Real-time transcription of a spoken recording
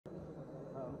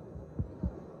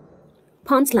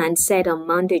Puntland said on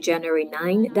Monday, January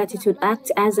 9, that it would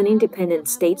act as an independent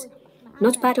state,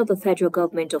 not part of the federal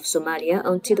government of Somalia,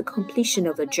 until the completion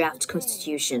of the draft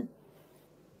constitution.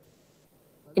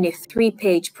 In a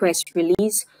 3-page press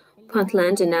release,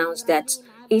 Puntland announced that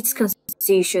its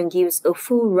constitution gives a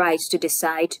full right to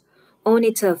decide on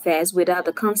its affairs without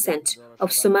the consent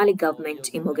of Somali government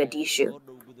in Mogadishu.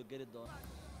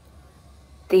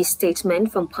 This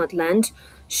statement from Puntland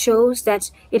shows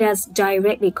that it has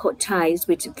directly cut ties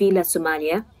with Villa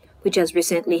Somalia, which has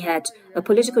recently had a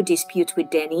political dispute with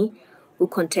Deni, who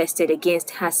contested against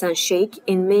Hassan Sheikh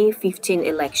in May 15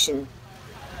 election.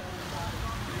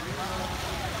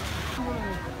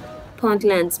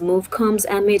 Puntland's move comes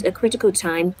amid a critical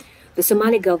time. The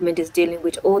Somali government is dealing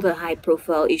with other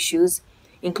high-profile issues,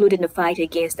 including the fight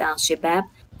against Al-Shabaab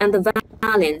and the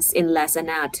violence in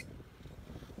Lasanad.